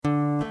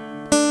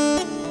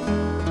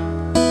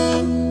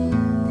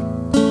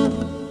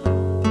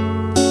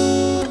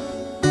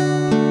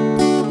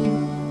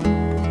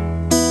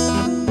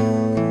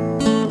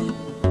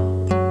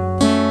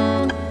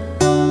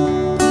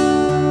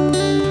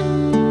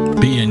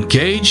Be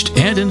Engaged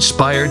and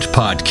Inspired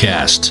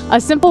podcast. A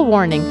simple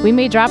warning, we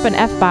may drop an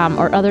F-bomb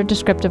or other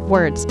descriptive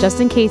words, just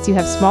in case you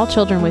have small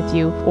children with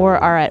you or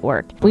are at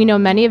work. We know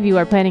many of you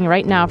are planning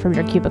right now from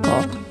your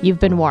cubicle. You've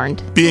been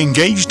warned. Be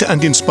Engaged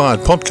and Inspired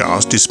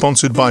podcast is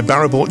sponsored by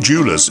Barrybort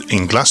Jewelers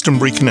in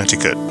Glastonbury,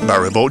 Connecticut.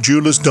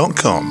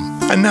 BarrybortJewelers.com.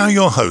 And now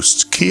your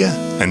hosts, Kia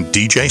and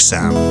DJ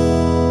Sam.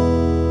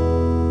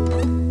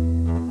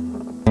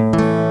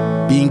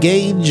 Be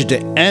Engaged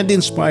and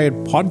Inspired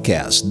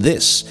podcast.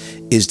 This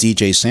is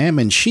DJ Sam,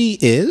 and she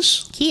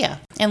is Kia.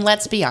 And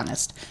let's be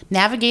honest,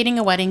 navigating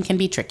a wedding can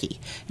be tricky,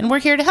 and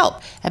we're here to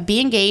help. At Be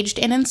Engaged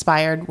and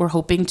Inspired, we're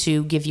hoping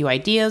to give you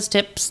ideas,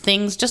 tips,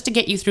 things, just to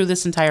get you through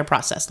this entire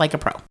process like a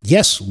pro.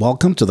 Yes,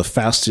 welcome to the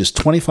fastest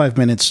 25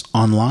 minutes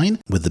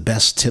online with the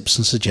best tips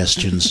and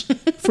suggestions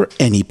for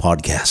any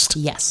podcast.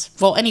 Yes.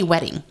 Well, any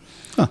wedding.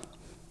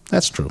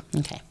 That's true.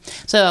 Okay.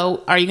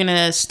 So are you going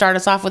to start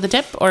us off with a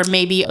tip or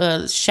maybe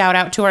a shout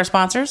out to our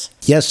sponsors?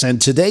 Yes,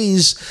 and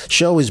today's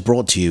show is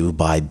brought to you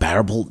by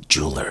Barrybort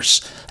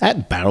Jewelers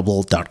at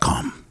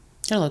barrybort.com.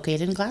 They're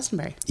located in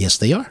Glastonbury. Yes,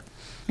 they are.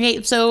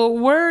 Okay, so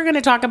we're going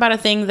to talk about a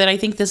thing that I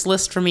think this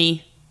list for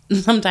me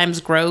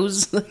sometimes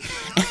grows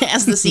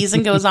as the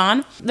season goes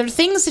on. There are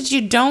things that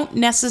you don't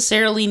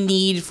necessarily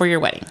need for your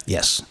wedding.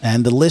 Yes,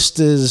 and the list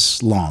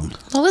is long.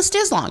 The list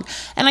is long.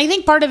 And I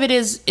think part of it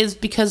is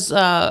because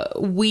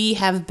we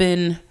have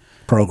been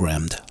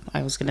Programmed.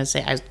 I was gonna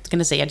say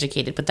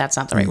educated, but that's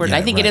not the right word. Yeah,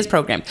 I think right. it is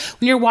programmed.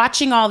 When you're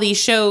watching all these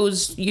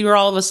shows, you're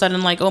all of a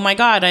sudden like, oh my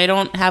God, I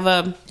don't have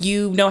a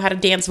you know how to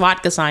dance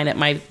vodka sign at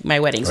my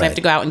wedding, so I have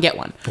to go out and get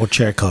one. Or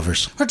chair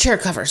covers. Or chair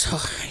covers.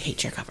 Oh, I hate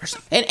chair covers.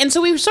 And so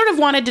we sort of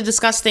wanted to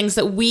discuss things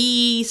that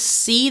we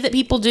see that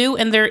people do,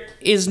 and there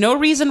is no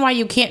reason why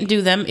you can't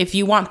do them if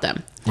you want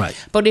them. Right.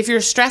 But if you're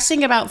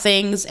stressing about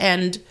things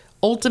and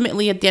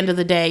ultimately at the end of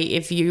the day,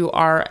 if you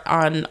are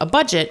on a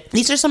budget,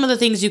 these are some of the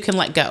things you can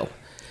let go.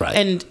 Right.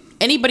 And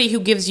anybody who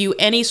gives you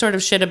any sort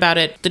of shit about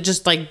it, to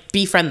just like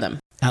befriend them.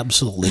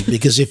 Absolutely.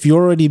 Because if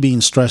you're already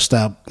being stressed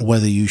out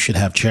whether you should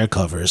have chair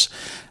covers,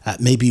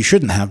 maybe you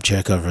shouldn't have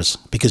chair covers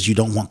because you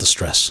don't want the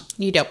stress.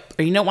 You don't.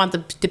 Or you don't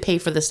want to pay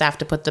for the staff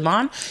to put them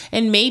on.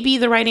 And maybe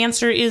the right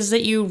answer is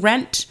that you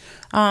rent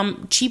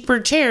cheaper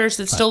chairs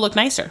that still look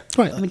nicer.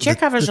 Right. I mean, chair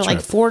covers are like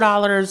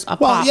 $4 a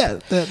pop. Yeah.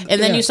 And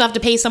then you still have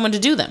to pay someone to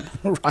do them.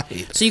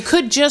 Right. So you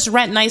could just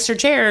rent nicer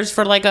chairs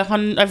for like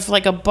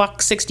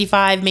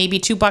 $1.65, maybe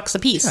 $2 a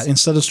piece. Yeah,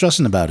 instead of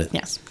stressing about it.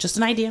 Yes, just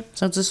an idea.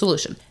 So it's a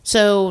solution.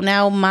 So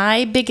now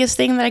my biggest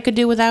thing that I could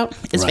do without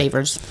is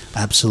favors.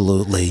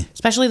 Absolutely.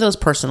 Especially those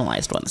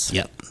personalized ones.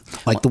 Yep.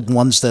 Like the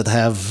ones that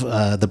have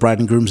the bride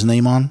and groom's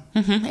name on.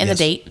 Mm-hmm. And the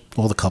date.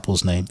 Or the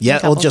couple's name.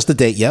 Yeah, or just the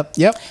date. Yep.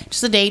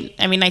 Just the date.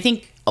 I mean, I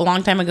think a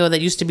long time ago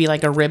that used to be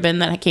like a ribbon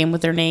that came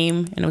with their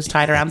name and it was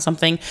tied around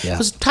something. Yeah. It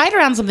was tied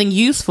around something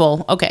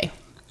useful. Okay.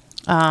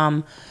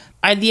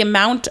 The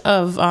amount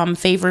of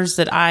favors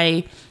that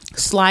I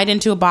slide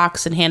into a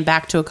box and hand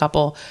back to a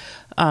couple,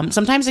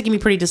 sometimes it can be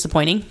pretty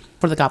disappointing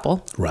for the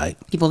couple. Right.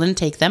 People didn't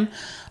take them.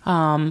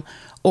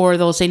 Or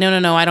they'll say,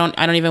 no, I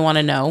don't even want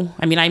to know.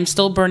 I mean, I'm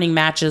still burning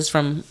matches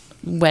from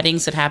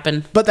weddings that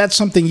happen. But that's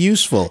something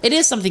useful. It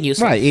is something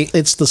useful. Right.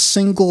 It's the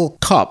single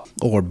cup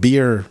or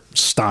beer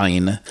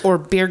stein. Or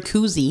beer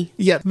koozie.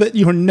 Yeah, that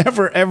you're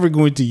never ever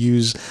going to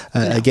use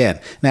again.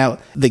 Now,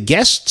 the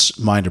guests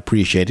might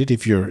appreciate it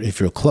if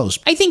you're close.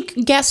 I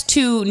think guests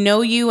who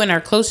know you and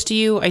are close to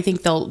you, I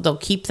think they'll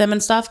keep them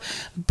and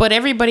stuff. But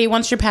everybody,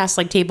 once you're past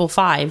like table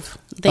 5,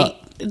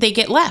 they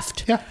get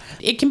left. Yeah.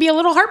 It can be a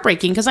little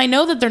heartbreaking because I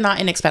know that they're not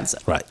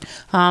inexpensive. Right.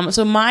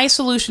 So my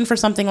solution for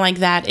something like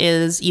that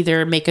is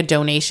either make a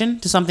donation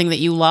to something that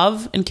you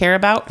love and care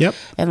about. Yep.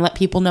 And let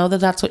people know that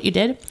that's what you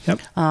did.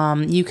 Yep.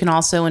 You can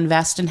also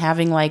invest in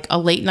having like a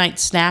late night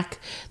snack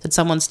that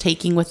someone's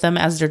taking with them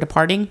as they're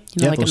departing.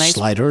 You know, like a nice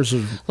sliders.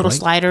 little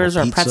sliders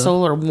or a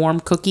pretzel or warm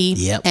cookie.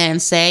 Yep.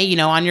 And say,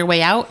 on your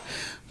way out,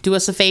 do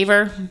us a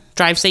favor,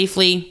 drive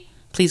safely.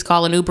 Please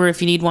call an Uber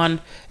if you need one,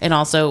 and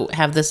also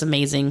have this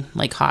amazing,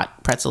 like,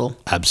 hot pretzel.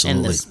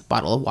 Absolutely. And this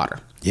bottle of water.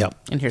 Yep.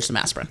 And here's some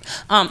aspirin.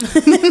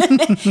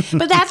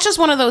 But that's just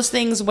one of those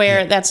things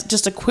where that's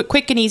just a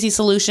quick and easy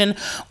solution.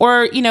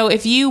 Or,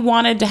 if you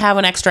wanted to have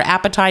an extra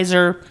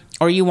appetizer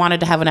or you wanted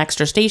to have an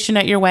extra station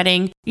at your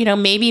wedding,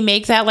 maybe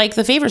make that like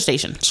the favor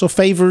station. So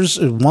favors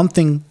are one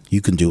thing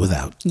you can do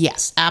without.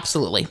 Yes,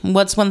 absolutely.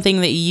 What's one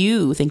thing that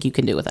you think you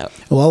can do without?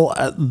 Well,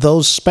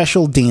 those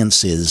special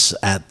dances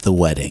at the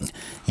wedding.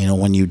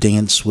 When you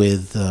dance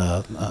with,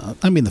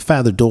 the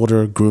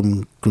father-daughter,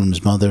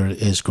 groom's mother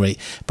is great.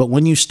 But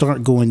when you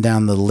start going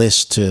down the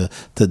list to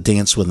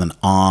dance with an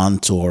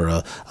aunt or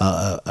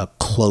a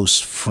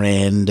close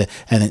friend,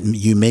 and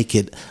you make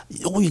it,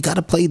 you got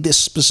to play this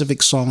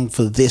specific song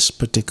for this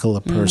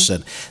particular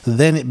person,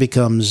 then it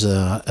becomes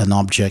an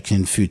object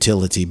in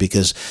futility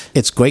because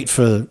it's great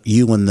for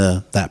you and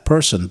that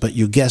person, but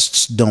your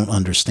guests don't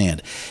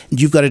understand.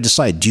 You've got to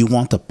decide, do you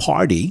want a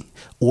party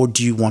or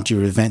do you want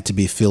your event to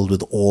be filled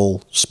with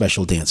all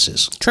special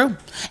dances? True.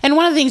 And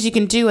one of the things you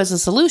can do as a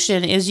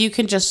solution is you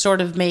can just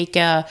sort of make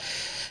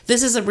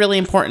this is a really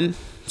important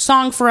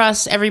song for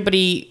us.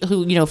 Everybody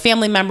who,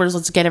 family members,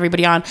 let's get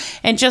everybody on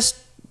and just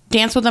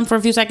dance with them for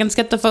a few seconds,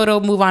 get the photo,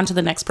 move on to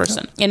the next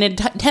person. And it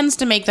tends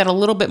to make that a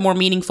little bit more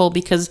meaningful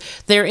because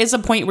there is a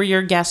point where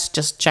your guests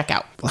just check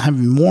out. I have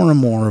more and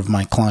more of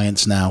my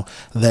clients now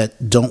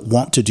that don't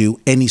want to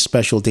do any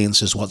special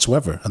dances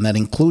whatsoever, and that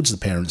includes the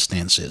parents'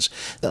 dances.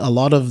 A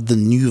lot of the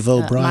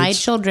nouveau brides... My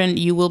children,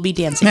 you will be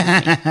dancing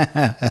with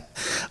me.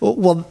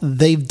 Well,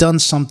 they've done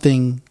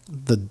something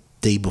the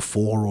day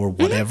before or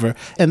whatever,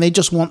 and they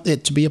just want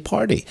it to be a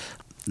party.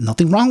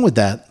 Nothing wrong with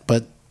that,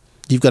 but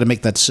you've got to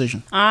make that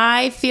decision.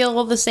 I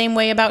feel the same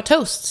way about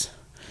toasts.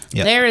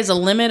 Yep. There is a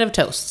limit of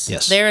toasts.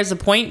 Yes. There is a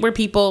point where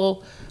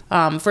people,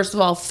 first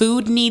of all,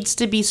 food needs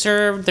to be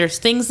served. There's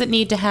things that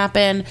need to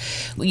happen.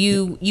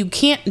 You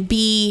can't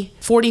be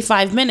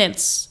 45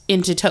 minutes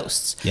into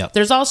toasts. Yep.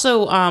 There's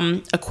also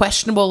a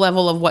questionable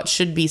level of what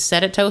should be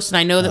said at toast. And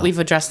I know that we've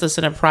addressed this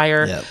in a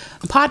prior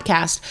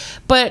podcast.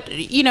 But,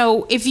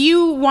 if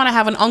you want to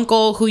have an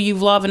uncle who you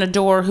love and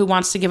adore who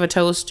wants to give a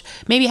toast,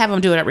 maybe have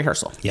them do it at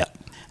rehearsal. Yeah.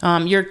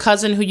 Your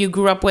cousin who you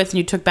grew up with and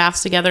you took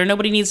baths together,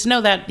 nobody needs to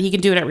know that. He can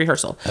do it at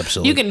rehearsal.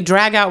 Absolutely. You can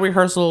drag out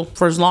rehearsal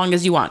for as long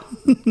as you want.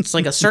 It's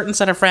like a certain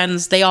set of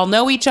friends. They all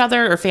know each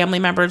other, or family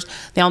members.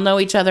 They all know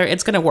each other.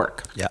 It's going to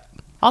work. Yeah.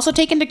 Also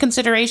take into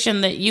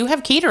consideration that you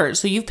have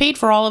caterers who you've paid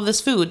for all of this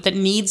food that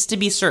needs to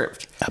be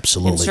served.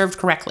 Absolutely. And served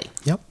correctly.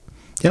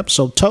 Yep.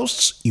 So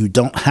toasts, you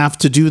don't have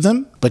to do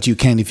them, but you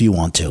can if you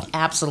want to.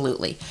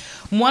 Absolutely.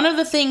 One of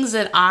the things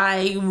that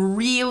I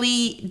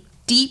really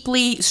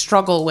deeply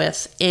struggle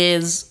with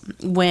is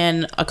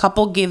when a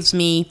couple gives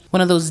me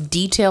one of those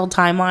detailed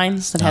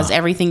timelines that has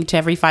everything to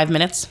every 5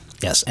 minutes.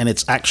 Yes, and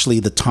it's actually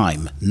the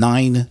time,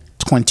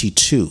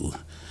 9:22,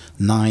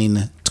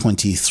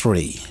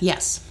 9:23.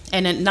 Yes.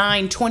 And at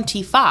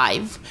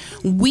 9:25,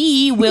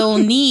 we will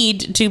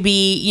need to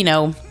be,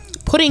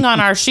 putting on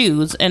our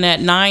shoes. And at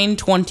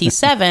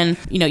 9:27,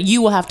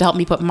 you will have to help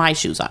me put my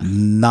shoes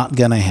on. Not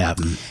gonna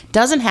happen.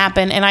 Doesn't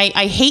happen. And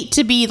I hate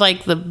to be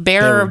like the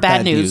bearer of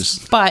bad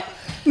news, but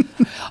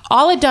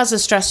all it does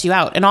is stress you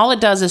out. And all it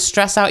does is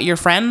stress out your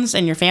friends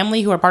and your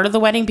family who are part of the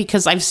wedding,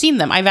 because I've seen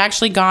them. I've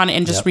actually gone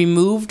and just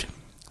removed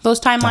those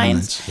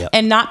timelines.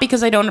 And not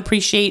because I don't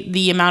appreciate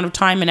the amount of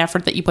time and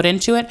effort that you put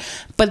into it,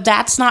 but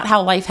that's not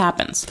how life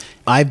happens.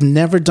 I've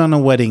never done a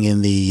wedding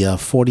in the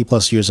 40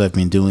 plus years I've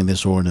been doing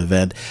this, or an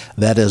event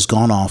that has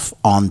gone off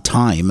on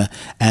time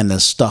and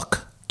has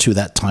stuck to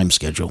that time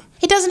schedule.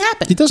 It doesn't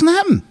happen. It doesn't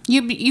happen.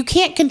 You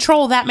can't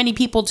control that many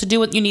people to do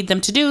what you need them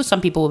to do. Some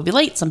people will be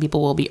late. Some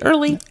people will be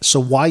early. So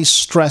why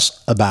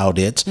stress about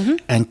it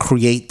and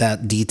create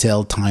that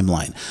detailed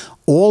timeline?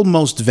 All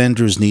most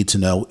vendors need to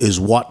know is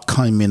what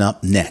coming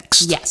up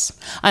next. Yes.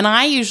 And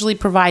I usually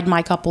provide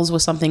my couples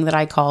with something that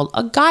I call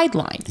a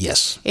guideline.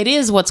 Yes. It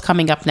is what's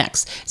coming up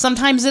next.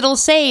 Sometimes it'll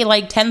say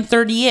like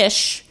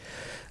 10:30-ish,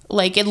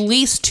 like at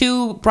least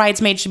 2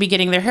 bridesmaids should be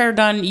getting their hair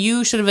done.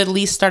 You should have at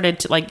least started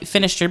to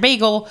finished your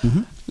bagel.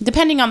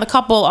 Depending on the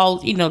couple, I'll,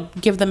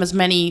 give them as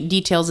many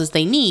details as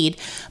they need.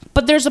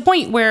 But there's a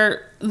point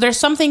where there's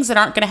some things that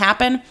aren't going to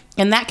happen,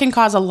 and that can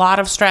cause a lot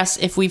of stress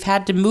if we've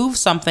had to move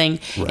something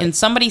and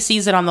somebody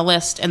sees it on the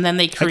list and then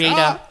they create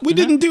we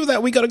didn't do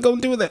that. We got to go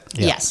and do that.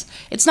 Yeah. Yes.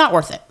 It's not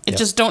worth it. It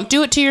just don't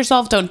do it to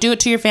yourself. Don't do it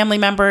to your family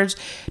members.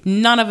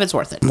 None of it's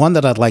worth it. One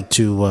that I'd like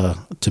to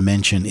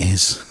mention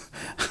is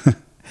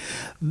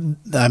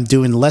I'm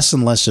doing less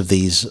and less of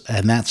these,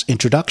 and that's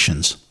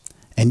introductions.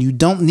 And you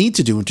don't need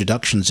to do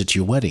introductions at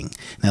your wedding.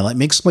 Now, let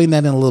me explain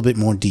that in a little bit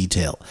more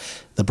detail.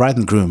 The bride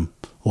and groom,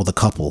 or the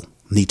couple,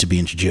 need to be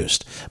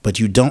introduced. But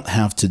you don't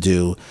have to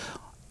do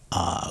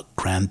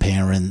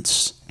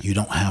grandparents. You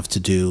don't have to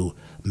do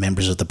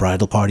members of the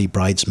bridal party,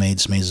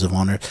 bridesmaids, maids of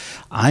honor.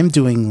 I'm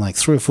doing like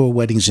 3 or 4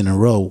 weddings in a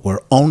row where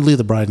only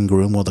the bride and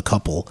groom or the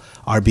couple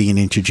are being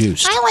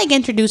introduced. I like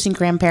introducing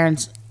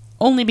grandparents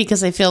only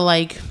because I feel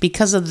like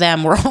because of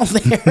them, we're all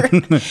there.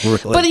 Really?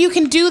 But you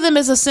can do them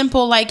as a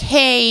simple like,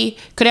 hey,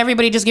 could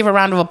everybody just give a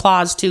round of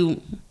applause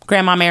to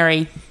Grandma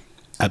Mary?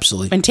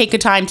 Absolutely. And take a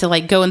time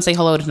to go and say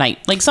hello tonight.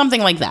 Like something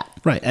like that.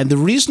 Right. And the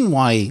reason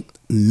why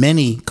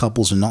many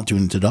couples are not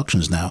doing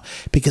introductions now,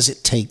 because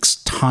it takes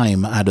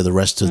time out of the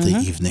rest of the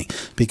evening.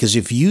 Because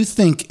if you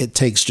think it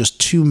takes just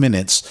 2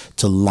 minutes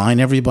to line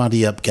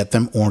everybody up, get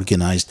them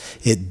organized,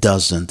 it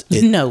doesn't.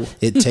 No.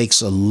 It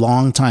takes a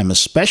long time,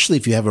 especially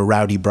if you have a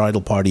rowdy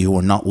bridal party who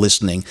are not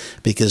listening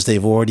because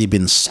they've already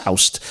been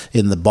soused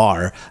in the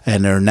bar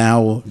and are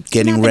now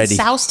getting ready.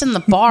 Soused in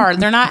the bar.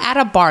 They're not at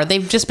a bar.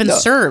 They've just been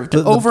served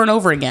over and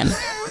over again.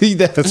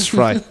 That's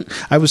right.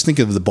 I was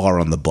thinking of the bar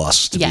on the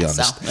bus, to be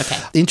honest. Okay.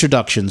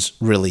 Introductions,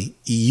 really,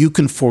 you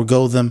can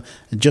forego them.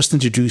 Just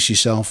introduce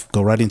yourself,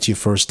 go right into your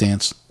first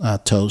dance,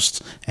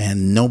 toast,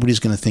 and nobody's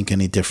going to think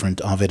any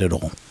different of it at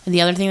all. And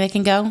the other thing that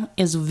can go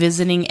is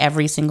visiting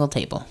every single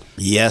table.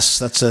 Yes,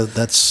 that's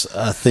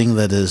a thing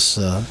that has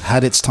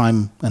had its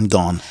time and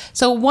gone.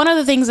 So one of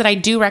the things that I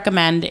do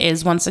recommend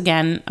is, once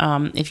again,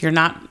 if you're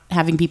not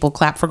having people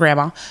clap for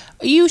grandma.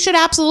 You should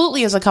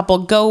absolutely, as a couple,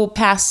 go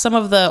past some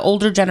of the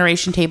older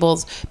generation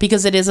tables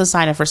because it is a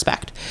sign of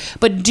respect.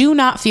 But do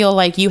not feel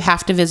like you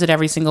have to visit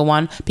every single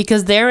one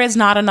because there is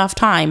not enough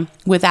time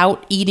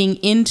without eating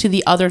into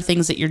the other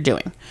things that you're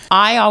doing.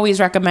 I always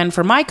recommend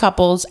for my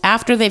couples,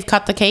 after they've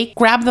cut the cake,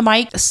 grab the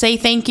mic, say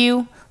thank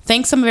you,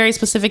 thank some very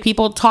specific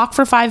people, talk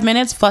for 5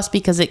 minutes, plus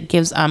because it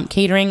gives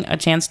catering a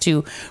chance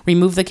to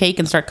remove the cake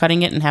and start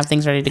cutting it and have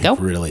things ready to go.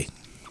 Really.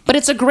 But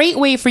it's a great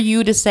way for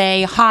you to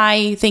say,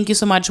 hi, thank you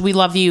so much, we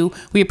love you,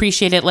 we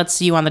appreciate it, let's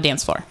see you on the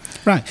dance floor.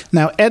 Right.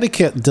 Now,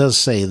 etiquette does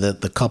say that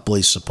the couple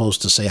is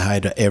supposed to say hi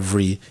to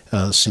every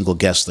single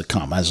guest that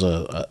come as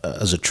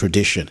a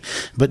tradition.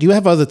 But you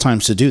have other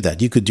times to do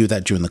that. You could do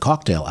that during the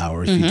cocktail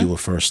hour if you do a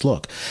first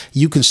look.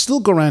 You can still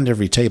go around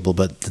every table,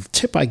 but the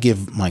tip I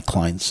give my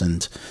clients,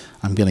 and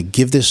I'm going to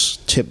give this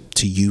tip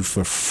to you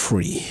for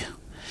free.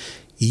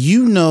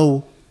 You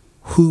know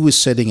who is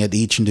sitting at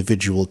each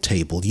individual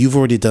table. You've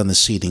already done the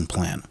seating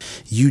plan.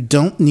 You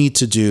don't need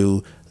to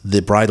do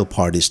the bridal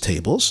party's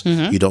tables.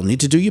 You don't need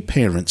to do your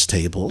parents'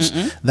 tables.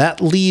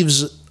 That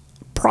leaves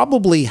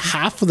probably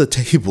half of the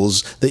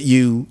tables that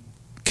you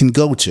can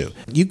go to.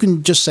 You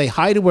can just say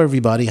hi to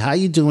everybody. How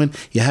you doing?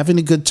 You having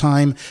a good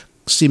time?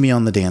 See me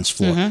on the dance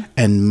floor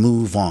and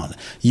move on.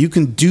 You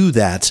can do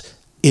that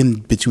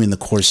in between the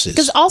courses.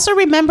 Because also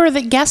remember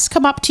that guests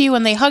come up to you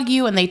and they hug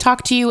you and they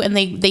talk to you and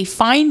they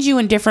find you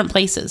in different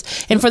places.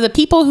 And for the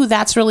people who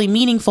that's really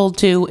meaningful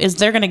to is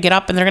they're going to get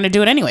up and they're going to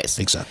do it anyways.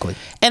 Exactly.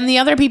 And the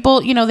other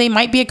people, they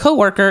might be a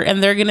coworker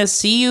and they're going to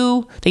see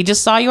you. They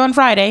just saw you on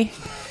Friday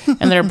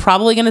and they're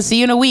probably going to see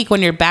you in a week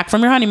when you're back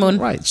from your honeymoon.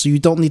 Right. So you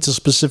don't need to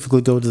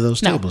specifically go to those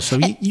tables. So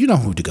you know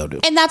who to go to.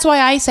 And that's why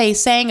I say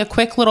saying a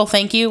quick little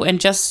thank you and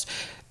just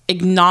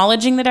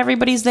acknowledging that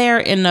everybody's there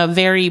in a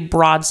very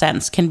broad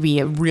sense can be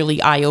a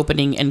really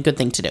eye-opening and good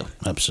thing to do.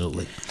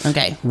 Absolutely.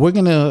 Okay. We're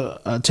going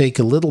to take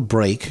a little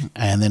break,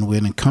 and then we're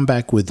going to come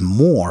back with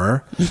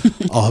more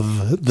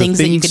of the things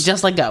that you could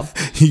just let go.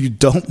 You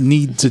don't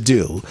need to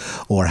do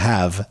or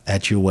have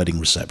at your wedding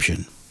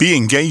reception. Be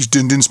engaged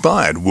and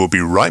inspired. We'll be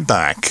right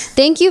back.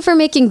 Thank you for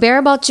making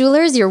Baribault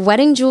Jewelers your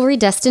wedding jewelry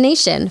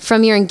destination.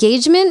 From your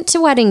engagement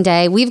to wedding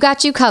day, we've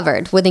got you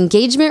covered with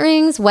engagement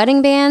rings,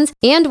 wedding bands,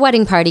 and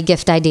wedding party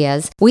gift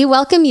ideas. We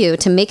welcome you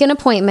to make an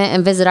appointment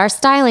and visit our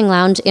styling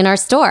lounge in our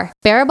store,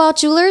 Baribault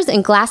Jewelers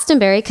in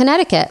Glastonbury,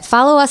 Connecticut.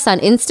 Follow us on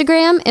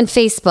Instagram and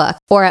Facebook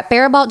or at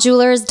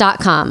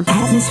baribaultjewelers.com.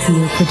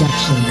 Atmosphere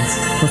Productions,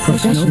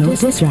 professional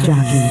disc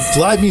jockeys,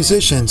 live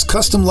musicians,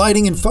 custom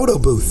lighting and photo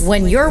booth.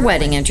 When your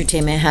wedding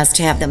entertainment has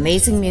to have the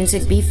amazing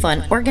music be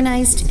fun,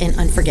 organized, and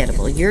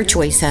unforgettable, your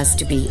choice has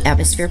to be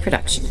Atmosphere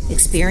Production.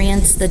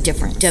 Experience the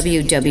difference.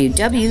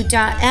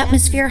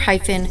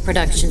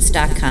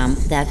 www.atmosphere-productions.com.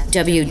 That's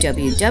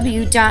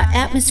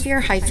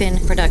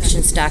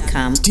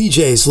www.atmosphere-productions.com.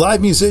 DJs,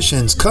 live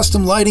musicians,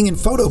 custom lighting and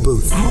photo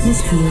booth.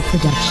 Atmosphere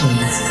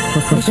Productions,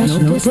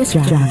 professional disc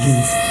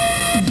jockeys.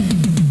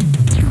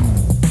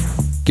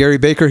 Gary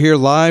Baker here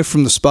live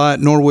from the Spa at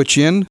Norwich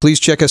Inn. Please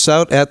check us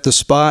out at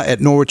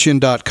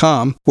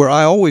thespa@norwichinn.com, where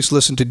I always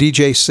listen to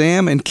DJ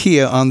Sam and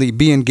Kia on the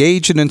Be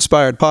Engaged and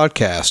Inspired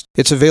podcast.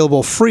 It's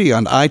available free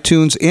on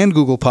iTunes and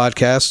Google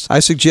Podcasts. I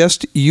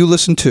suggest you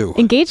listen too.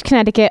 Engage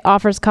Connecticut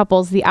offers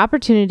couples the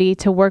opportunity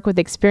to work with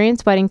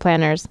experienced wedding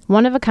planners,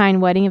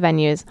 one-of-a-kind wedding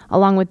venues,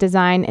 along with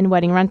design and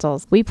wedding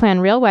rentals. We plan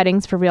real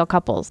weddings for real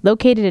couples.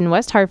 Located in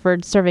West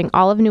Hartford, serving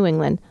all of New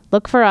England.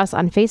 Look for us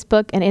on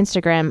Facebook and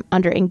Instagram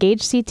under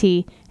Engage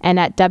CT and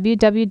at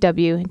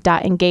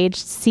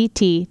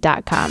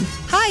www.engagedct.com.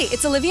 Hi,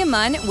 it's Olivia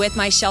Munn with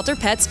my shelter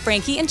pets,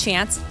 Frankie and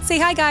Chance. Say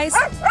hi, guys.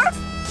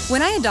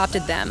 When I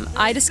adopted them,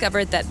 I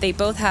discovered that they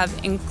both have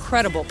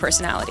incredible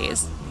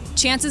personalities.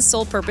 Chance's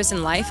sole purpose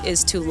in life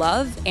is to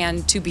love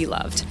and to be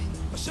loved.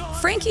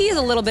 Frankie is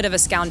a little bit of a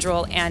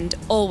scoundrel and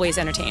always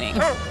entertaining.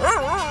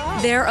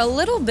 They're a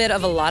little bit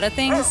of a lot of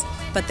things,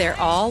 but they're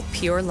all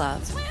pure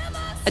love.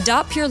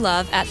 Adopt Pure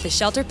Love at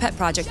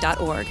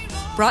theshelterpetproject.org.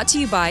 Brought to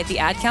you by the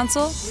Ad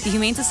Council, the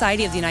Humane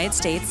Society of the United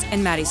States,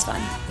 and Maddie's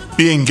Fund.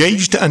 The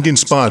Engaged and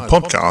Inspired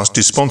podcast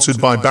is sponsored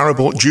by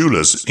Baribault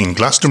Jewelers in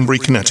Glastonbury,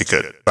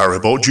 Connecticut.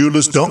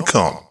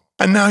 BaribaultJewelers.com.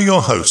 And now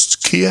your hosts,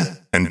 Kia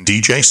and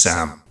DJ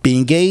Sam. Be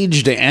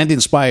Engaged and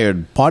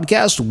Inspired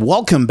podcast.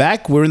 Welcome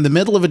back. We're in the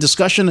middle of a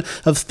discussion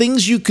of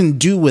things you can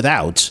do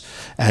without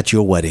at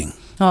your wedding.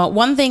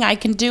 One thing I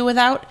can do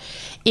without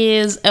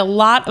is a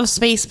lot of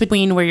space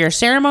between where your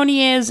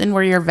ceremony is and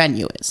where your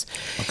venue is.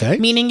 Okay.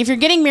 Meaning if you're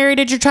getting married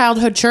at your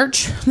childhood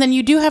church, then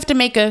you do have to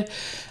make a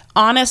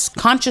honest,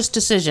 conscious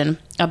decision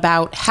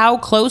about how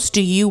close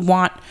do you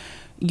want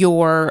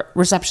your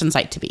reception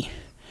site to be.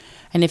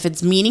 And if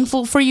it's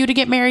meaningful for you to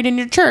get married in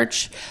your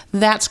church,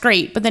 that's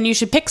great. But then you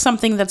should pick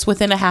something that's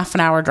within a half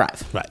an hour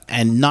drive. Right.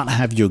 And not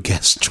have your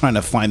guests trying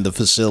to find the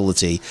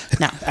facility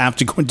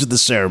after going to the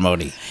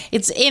ceremony.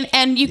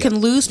 And you can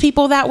lose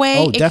people that way.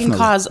 Oh, it definitely. can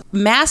cause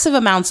massive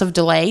amounts of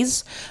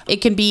delays. It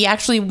can be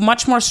actually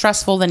much more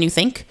stressful than you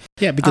think.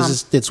 Yeah,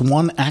 because it's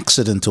one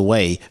accident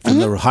away from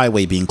the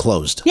highway being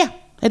closed. Yeah.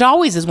 It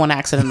always is one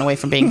accident away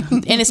from being,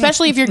 and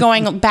especially if you're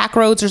going back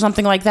roads or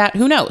something like that,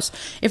 who knows?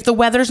 If the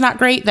weather's not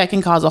great, that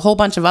can cause a whole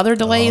bunch of other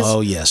delays.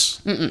 Oh,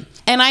 yes.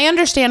 And I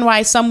understand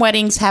why some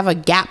weddings have a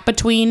gap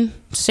between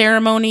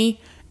ceremony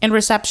and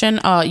reception.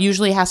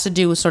 Usually has to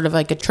do with sort of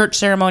like a church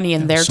ceremony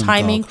and their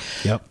timing.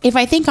 Yep. If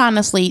I think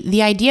honestly,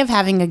 the idea of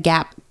having a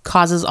gap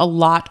causes a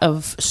lot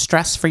of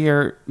stress for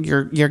your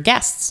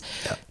guests.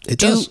 Yep. It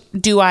does.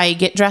 Do I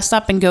get dressed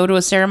up and go to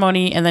a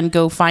ceremony and then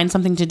go find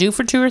something to do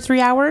for 2 or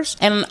 3 hours?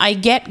 And I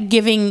get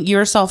giving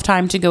yourself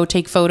time to go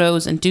take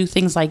photos and do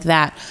things like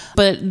that.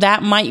 But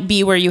that might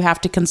be where you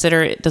have to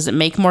consider it. Does it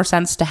make more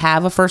sense to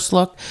have a first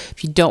look?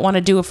 If you don't want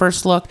to do a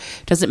first look,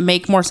 does it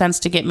make more sense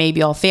to get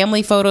maybe all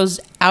family photos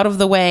out of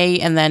the way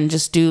and then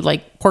just do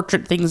like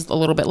portrait things a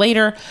little bit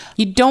later?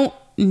 You don't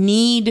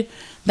need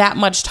that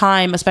much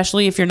time,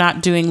 especially if you're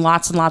not doing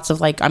lots and lots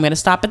of like, I'm going to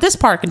stop at this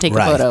park and take a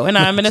photo, and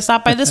I'm going to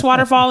stop by this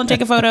waterfall and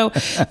take a photo.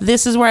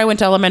 This is where I went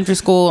to elementary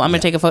school. I'm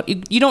going to take a photo.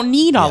 You don't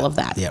need all of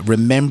that. Yeah.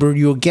 Remember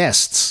your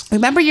guests.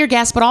 Remember your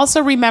guests, but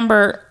also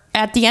remember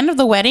at the end of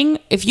the wedding,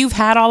 if you've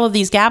had all of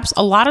these gaps,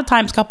 a lot of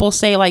times couples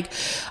say like,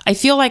 I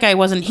feel like I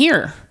wasn't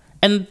here.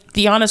 And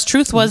the honest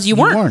truth was you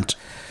weren't.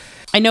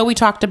 I know we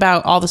talked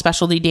about all the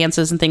specialty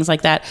dances and things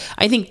like that.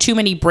 I think too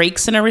many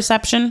breaks in a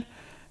reception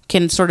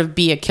can sort of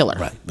be a killer.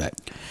 Right.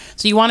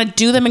 So you want to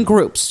do them in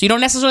groups. You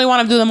don't necessarily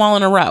want to do them all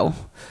in a row.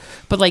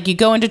 But like you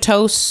go into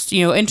toasts,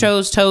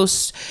 intros,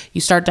 toasts,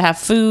 you start to have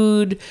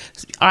food.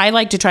 I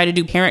like to try to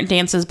do parent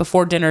dances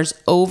before dinner's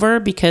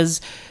over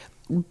because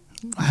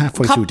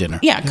halfway through dinner.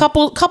 Yeah,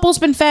 couple's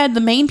been fed.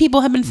 The main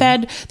people have been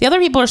fed. The other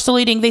people are still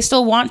eating. They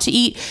still want to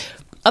eat.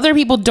 Other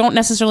people don't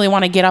necessarily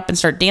want to get up and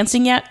start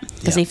dancing yet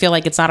because they feel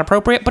like it's not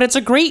appropriate, but it's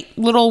a great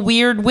little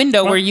weird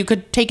window where you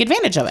could take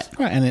advantage of it.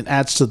 Right, and it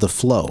adds to the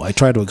flow. I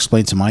try to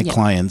explain to my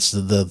clients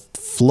that the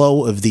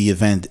flow of the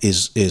event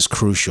is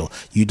crucial.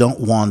 You don't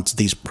want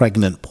these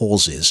pregnant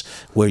pauses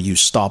where you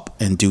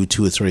stop and do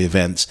 2 or 3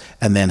 events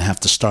and then have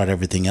to start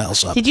everything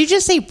else up. Did you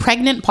just say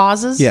pregnant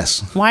pauses?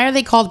 Yes. Why are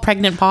they called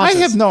pregnant pauses? I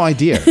have no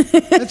idea.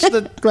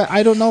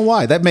 I don't know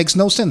why. That makes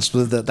no sense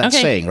with that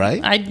saying, right?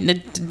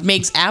 It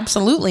makes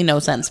absolutely no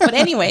sense. But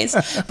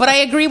anyways, but I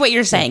agree what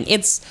you're saying.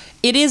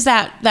 It is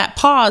that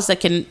pause that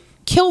can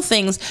kill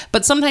things,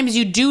 but sometimes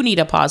you do need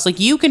a pause. Like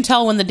you can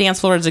tell when the dance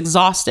floor is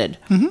exhausted,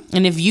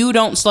 and if you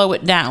don't slow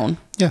it down,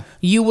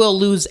 you will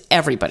lose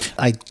everybody.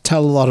 I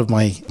tell a lot of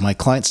my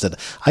clients that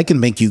I can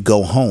make you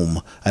go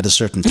home at a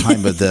certain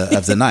time of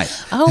the night.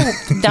 Oh,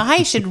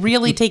 I should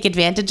really take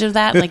advantage of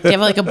that. Like, do you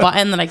have like a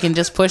button that I can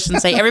just push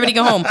and say, everybody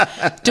go home?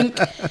 Dunk.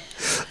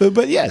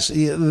 But yes,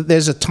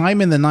 there's a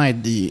time in the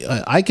night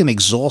I can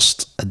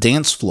exhaust a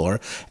dance floor,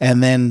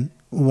 and then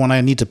when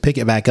I need to pick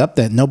it back up,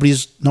 then nobody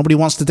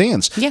wants to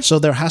dance. Yeah. So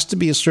there has to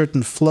be a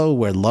certain flow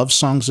where love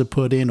songs are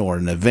put in, or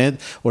an event,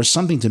 or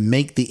something to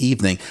make the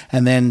evening,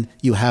 and then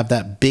you have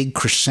that big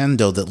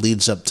crescendo that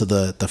leads up to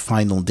the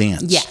final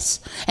dance.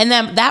 Yes, and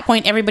then at that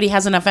point, everybody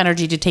has enough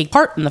energy to take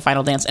part in the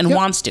final dance and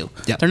wants to.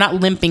 Yep. They're not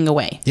limping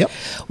away. Yep.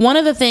 One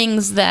of the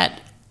things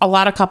that a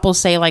lot of couples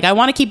say, like, I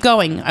want to keep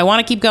going. I want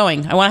to keep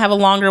going. I want to have a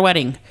longer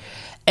wedding,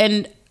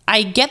 and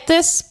I get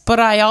this,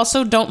 but I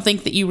also don't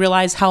think that you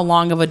realize how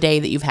long of a day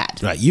that you've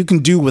had. Right. You can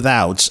do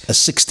without a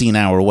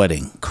 16-hour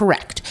wedding.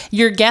 Correct.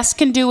 Your guests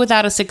can do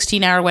without a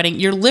 16-hour wedding.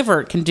 Your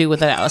liver can do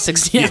without a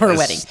 16-hour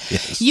wedding.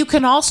 Yes. You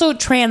can also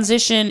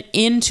transition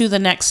into the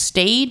next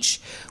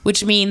stage,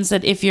 which means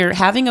that if you're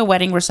having a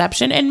wedding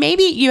reception and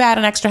maybe you add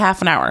an extra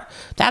half an hour,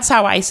 that's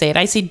how I say it.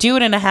 I say do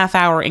it in a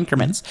half-hour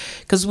increments,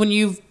 because when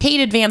you've paid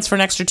advance for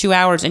an extra 2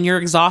 hours and you're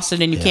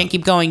exhausted and you can't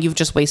keep going, you've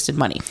just wasted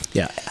money.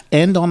 Yeah.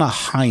 End on a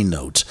high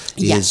note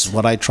is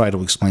what I try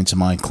to explain to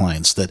my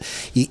clients, that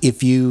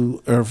if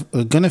you are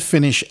going to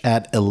finish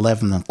at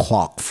 11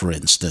 o'clock, for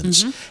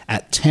instance,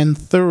 at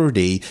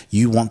 10:30,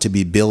 you want to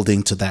be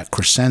building to that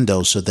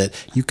crescendo so that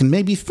you can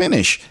maybe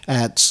finish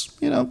at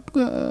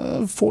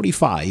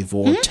 45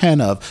 or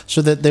 10 of,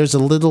 so that there's a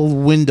little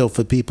window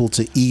for people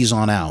to ease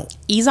on out.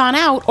 Ease on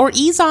out, or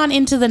ease on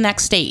into the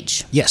next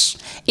stage. Yes.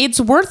 It's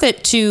worth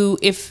it to,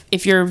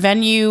 if your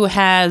venue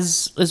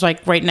is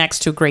like right next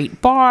to a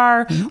great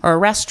bar or a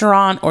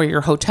restaurant, or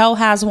your hotel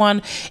has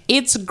one,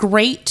 it's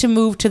great to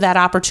move to that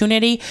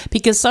opportunity,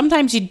 because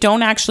sometimes you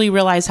don't actually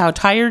realize how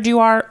tired you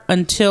are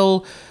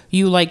until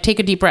you like take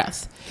a deep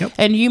breath. Yep.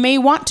 And you may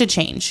want to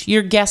change.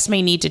 Your guests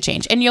may need to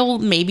change. And you'll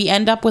maybe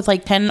end up with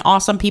like 10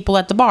 awesome people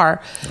at the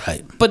bar.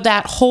 Right. But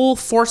that whole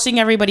forcing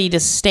everybody to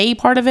stay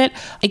part of it,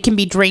 it can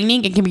be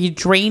draining. It can be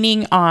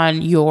draining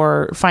on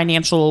your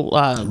financial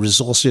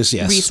resources.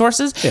 Yes.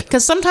 Resources.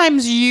 Because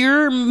sometimes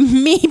you're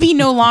maybe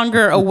no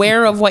longer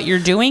aware of what you're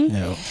doing.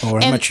 Or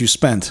how much you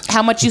spent.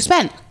 How much you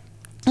spent.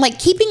 Like,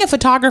 keeping a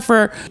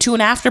photographer to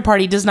an after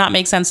party does not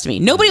make sense to me.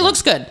 Nobody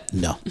looks good.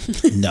 No.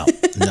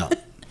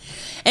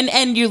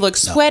 And you look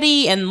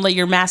sweaty, and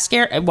your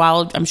mascara,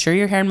 while I'm sure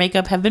your hair and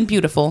makeup have been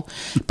beautiful,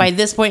 by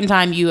this point in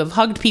time, you have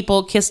hugged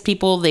people, kissed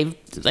people, they've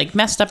like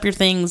messed up your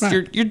things,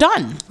 you're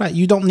done. Right.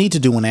 You don't need to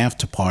do an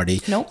after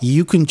party. Nope.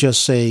 You can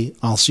just say,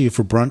 I'll see you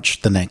for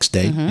brunch the next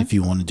day if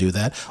you want to do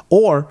that.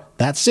 Or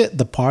that's it.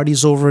 The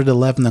party's over at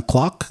 11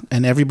 o'clock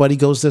and everybody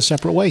goes their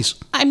separate ways.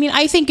 I mean,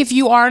 I think if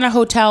you are in a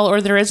hotel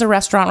or there is a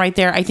restaurant right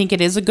there, I think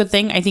it is a good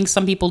thing. I think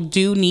some people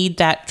do need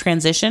that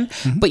transition,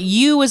 but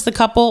you as the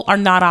couple are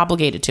not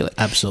obligated to it.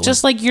 Absolutely.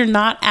 Just like you're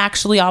not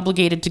actually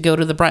obligated to go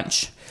to the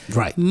brunch.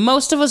 Right.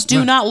 Most of us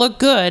do not look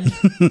good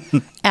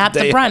at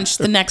the brunch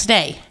the next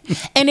day.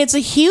 And it's a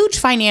huge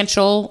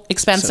financial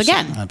expense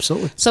again.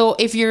 Absolutely. So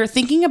if you're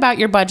thinking about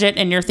your budget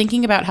and you're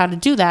thinking about how to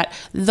do that,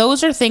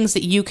 those are things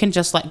that you can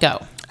just let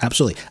go.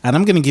 Absolutely. And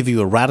I'm going to give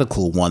you a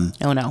radical one.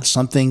 Oh, no.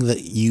 Something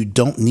that you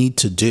don't need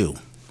to do.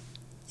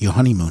 Your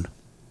honeymoon.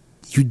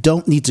 You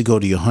don't need to go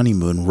to your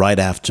honeymoon right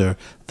after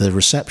the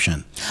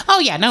reception. Oh,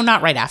 yeah. No,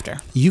 not right after.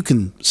 You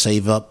can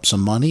save up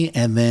some money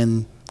and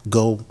then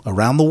go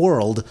around the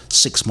world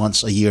 6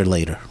 months, a year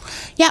later.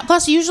 Yeah.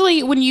 Plus,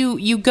 usually when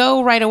you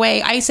go right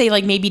away, I say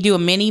like maybe do a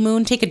mini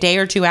moon, take a day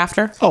or two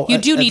after. Oh, you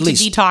do need to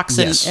least, detox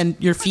yes. and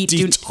your feet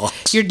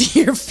Detox.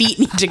 your feet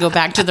need to go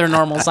back to their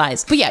normal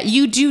size. But yeah,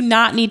 you do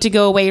not need to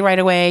go away right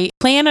away.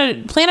 Plan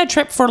a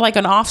trip for like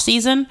an off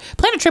season.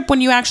 Plan a trip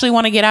when you actually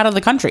want to get out of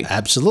the country.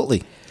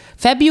 Absolutely.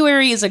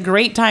 February is a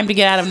great time to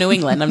get out of New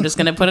England. I'm just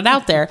going to put it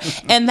out there.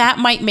 And that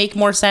might make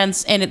more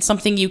sense. And it's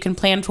something you can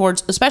plan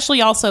towards,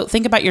 especially also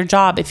think about your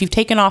job. If you've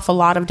taken off a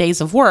lot of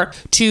days of work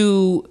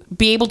to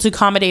be able to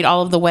accommodate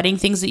all of the wedding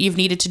things that you've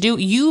needed to do,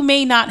 you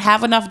may not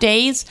have enough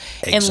days.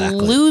 Exactly.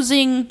 And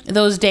losing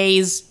those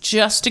days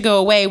just to go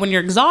away when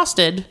you're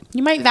exhausted,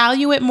 you might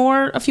value it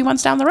more a few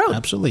months down the road.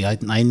 Absolutely.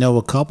 I know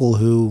a couple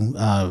who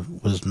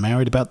was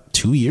married about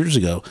 2 years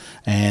ago,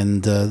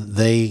 and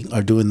they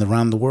are doing the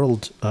round the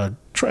world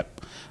trip.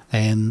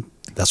 And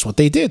that's what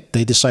they did.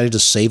 They decided to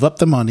save up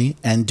the money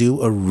and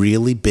do a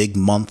really big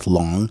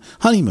month-long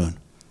honeymoon.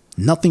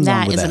 Nothing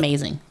wrong with that. That is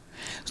amazing.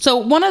 So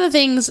one of the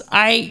things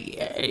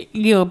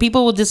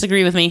people will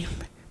disagree with me,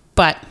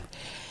 but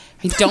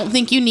I don't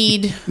think you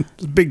need...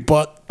 Big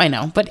butt. I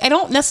know, but I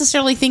don't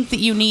necessarily think that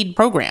you need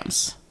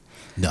programs.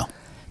 No.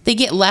 They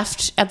get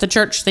left at the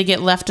church. They get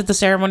left at the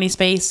ceremony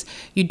space.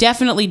 You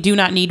definitely do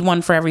not need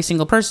one for every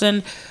single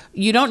person.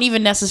 You don't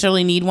even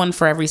necessarily need one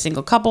for every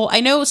single couple.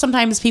 I know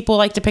sometimes people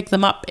like to pick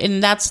them up,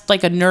 and that's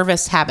like a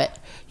nervous habit.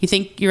 You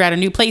think you're at a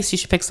new place, you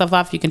should pick stuff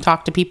up. You can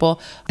talk to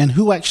people. And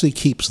who actually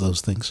keeps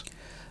those things?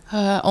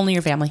 Only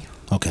your family.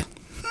 Okay.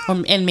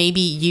 And maybe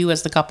you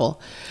as the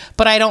couple.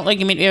 But I don't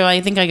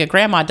I think like a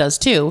grandma does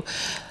too.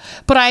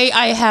 But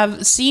I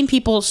have seen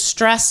people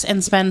stress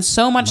and spend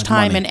so much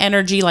time and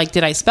energy. Like,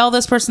 did I spell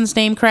this person's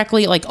name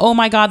correctly? Like, oh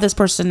my God, this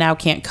person now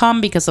can't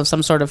come because of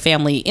some sort of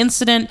family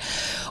incident.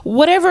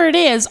 Whatever it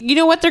is, you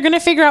know what? They're going to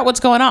figure out what's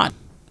going on.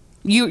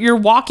 You're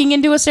walking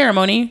into a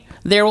ceremony.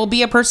 There will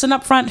be a person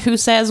up front who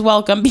says,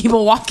 welcome.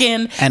 People walk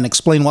in. And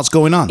explain what's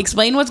going on.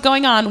 Explain what's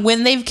going on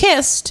when they've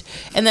kissed.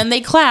 And then they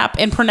clap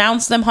and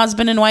pronounce them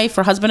husband and wife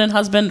or husband and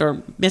husband or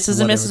Mrs.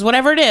 and Mrs.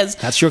 Whatever it is.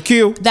 That's your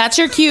cue. That's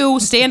your cue.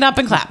 Stand up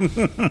and clap.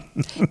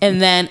 And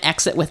then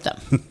exit with them.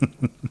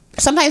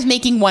 Sometimes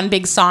making one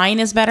big sign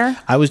is better.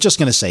 I was just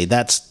going to say,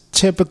 that's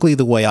typically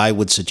the way I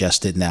would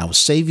suggest it now.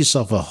 Save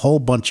yourself a whole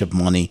bunch of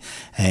money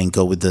and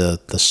go with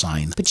the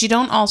sign. But you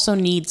don't also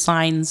need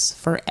signs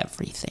for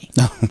everything.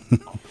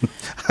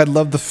 I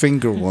love the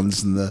finger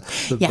ones and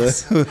the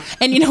yes.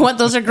 And you know what?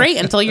 Those are great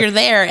until you're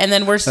there. And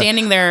then we're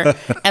standing there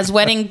as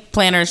wedding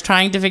planners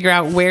trying to figure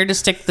out where to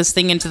stick this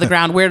thing into the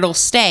ground, where it'll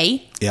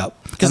stay. Yep.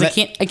 Because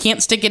I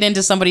can't stick it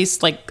into somebody's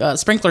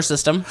sprinkler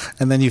system.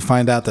 And then you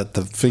find out that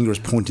the finger is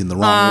pointing the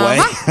wrong way.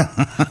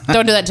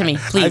 Don't do that to me,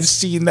 please. I've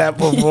seen that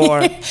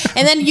before.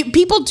 And then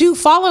people do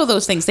follow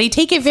those things. They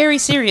take it very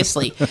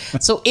seriously.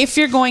 So if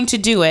you're going to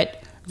do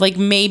it, like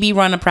maybe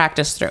run a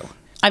practice through.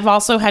 I've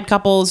also had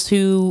couples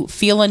who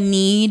feel a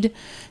need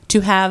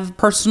to have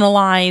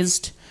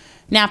personalized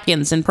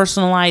napkins and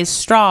personalized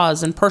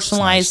straws and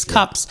personalized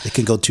cups. It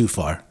can go too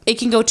far. It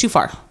can go too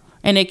far.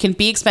 And it can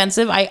be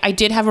expensive. I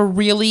did have a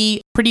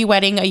really pretty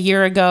wedding a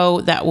year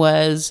ago that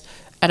was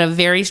at a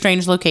very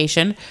strange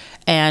location.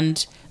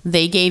 And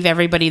they gave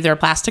everybody their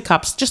plastic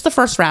cups. Just the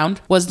first round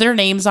was their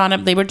names on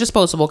them. They were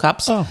disposable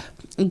cups. Oh.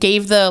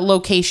 Gave the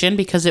location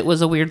because it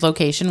was a weird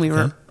location. We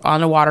were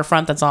on a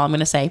waterfront. That's all I'm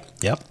going to say.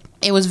 Yep.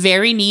 It was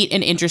very neat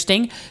and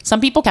interesting.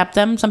 Some people kept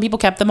them. Some people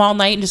kept them all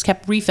night and just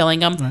kept refilling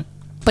them. Right.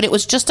 But it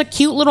was just a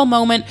cute little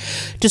moment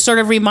to sort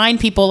of remind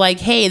people like,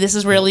 hey, this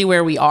is really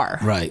where we are.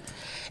 Right.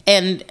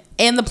 And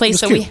the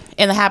place that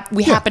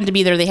we happened to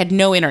be there, they had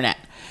no internet.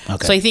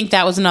 Okay. So I think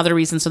that was another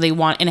reason. So they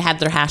and it had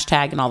their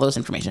hashtag and all those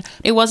information.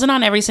 It wasn't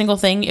on every single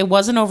thing. It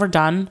wasn't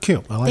overdone.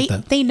 Cute. I like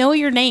that. They know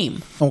your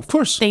name. Oh, of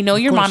course. They know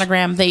your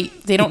monogram. They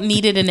don't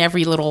need it in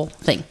every little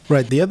thing.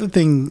 Right. The other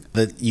thing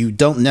that you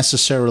don't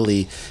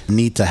necessarily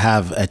need to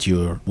have at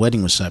your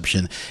wedding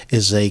reception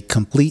is a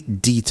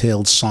complete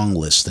detailed song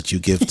list that you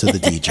give to the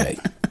DJ.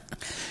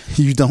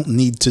 You don't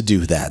need to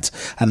do that.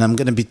 And I'm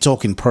going to be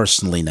talking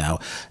personally now.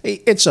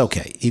 It's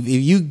okay. If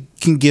you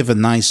can give a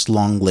nice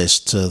long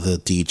list to the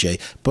DJ,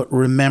 but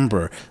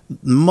remember,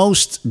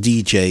 most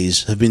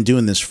DJs have been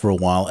doing this for a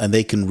while and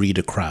they can read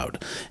a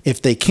crowd.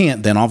 If they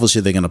can't, then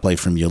obviously they're going to play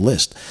from your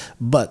list.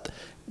 But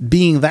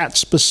being that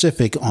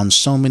specific on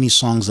so many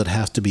songs that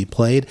have to be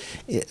played,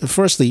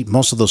 firstly,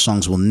 most of those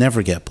songs will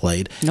never get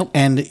played. Nope.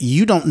 And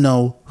you don't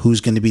know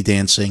who's going to be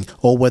dancing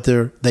or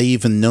whether they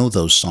even know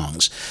those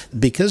songs.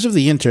 Because of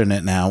the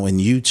internet now and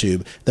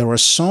YouTube, there are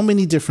so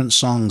many different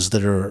songs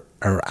that are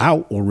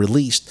out or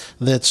released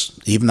that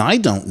even I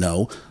don't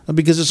know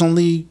because it's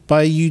only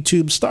by a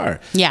YouTube star.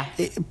 Yeah.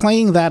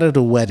 Playing that at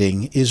a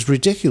wedding is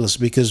ridiculous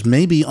because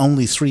maybe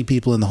only 3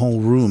 people in the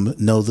whole room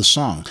know the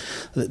song.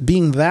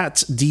 Being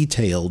that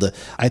detailed,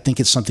 I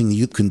think it's something that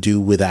you can do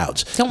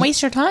without. Don't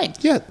waste your time.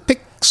 Yeah,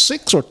 pick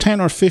 6 or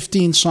 10 or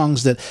 15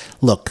 songs that,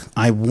 look,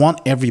 I want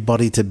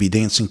everybody to be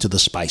dancing to the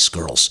Spice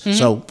Girls. Mm-hmm.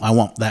 So I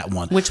want that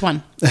one. Which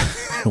one?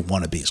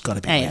 Wannabe. It's got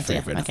to be my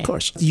favorite, okay. Of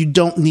course. You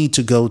don't need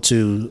to go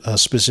to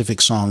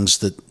specific songs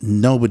that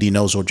nobody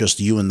knows or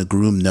just you and the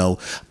groom know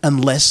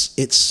unless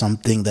it's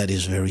something that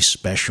is very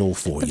special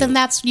for you. But then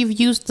you've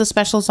used the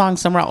special song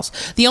somewhere else.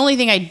 The only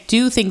thing I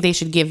do think they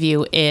should give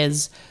you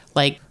is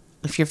like,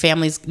 if your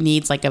family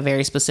needs like a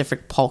very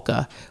specific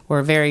polka or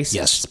a very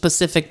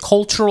specific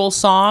cultural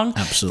song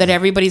that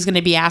everybody's going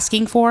to be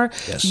asking for,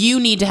 you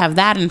need to have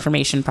that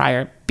information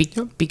prior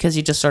because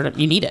you just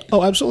you need it.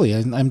 Oh, absolutely.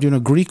 I'm doing a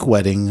Greek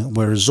wedding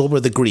where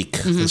Zorba the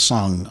Greek, the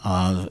song,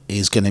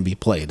 is going to be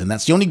played. And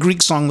that's the only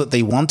Greek song that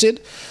they wanted.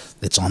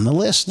 It's on the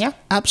list. Yeah.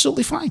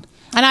 Absolutely fine.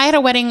 And I had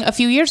a wedding a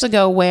few years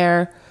ago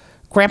where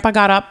Grandpa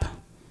got up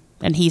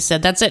and he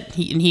said, that's it.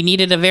 He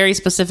needed a very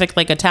specific,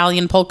 like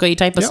Italian polka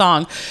type of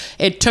song.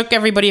 It took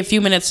everybody a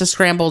few minutes to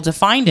scramble to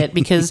find it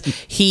because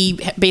he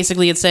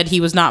basically had said he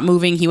was not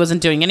moving. He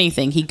wasn't doing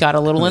anything. He got a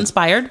little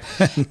inspired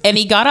and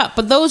he got up.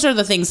 But those are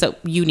the things that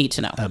you need to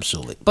know.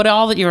 Absolutely. But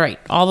you're right.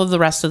 All of the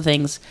rest of the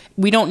things,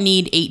 we don't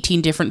need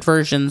 18 different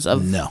versions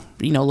of,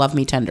 Love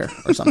Me Tender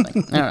or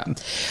something. I don't know.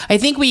 I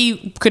think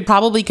we could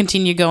probably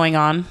continue going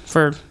on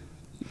for...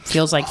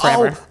 feels like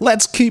forever. Oh,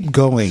 let's keep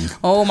going.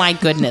 Oh my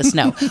goodness,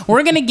 no.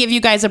 We're going to give you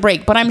guys a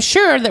break, but I'm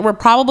sure that we're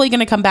probably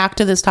going to come back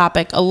to this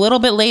topic a little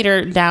bit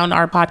later down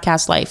our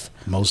podcast life.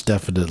 Most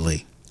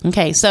definitely.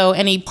 Okay, so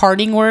any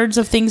parting words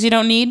of things you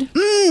don't need?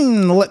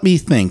 Let me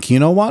think. You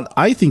know what?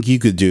 I think you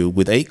could do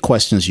with 8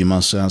 questions you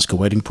must ask a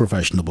wedding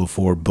professional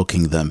before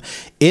booking them.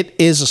 It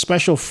is a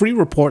special free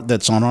report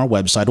that's on our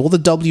website, all the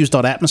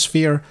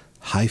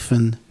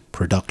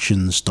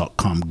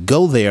W's.atmosphere-productions.com.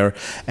 Go there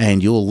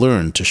and you'll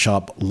learn to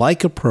shop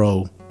like a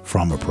pro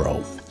from a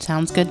pro.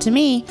 Sounds good to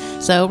me.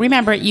 So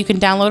remember, you can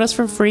download us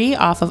for free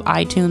off of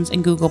iTunes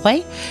and Google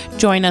Play.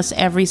 Join us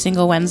every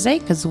single Wednesday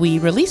because we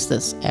release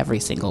this every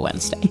single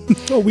Wednesday.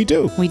 Oh, we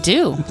do. We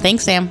do.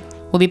 Thanks, Sam.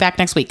 We'll be back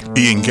next week.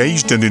 The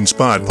Engaged and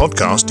Inspired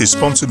podcast is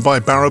sponsored by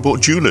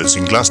Barrowbolt Jewelers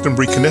in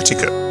Glastonbury,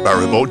 Connecticut.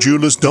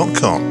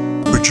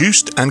 BarrowboltJewelers.com.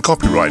 Produced and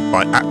copyright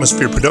by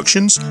Atmosphere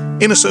Productions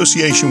in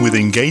association with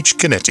Engaged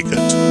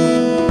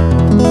Connecticut.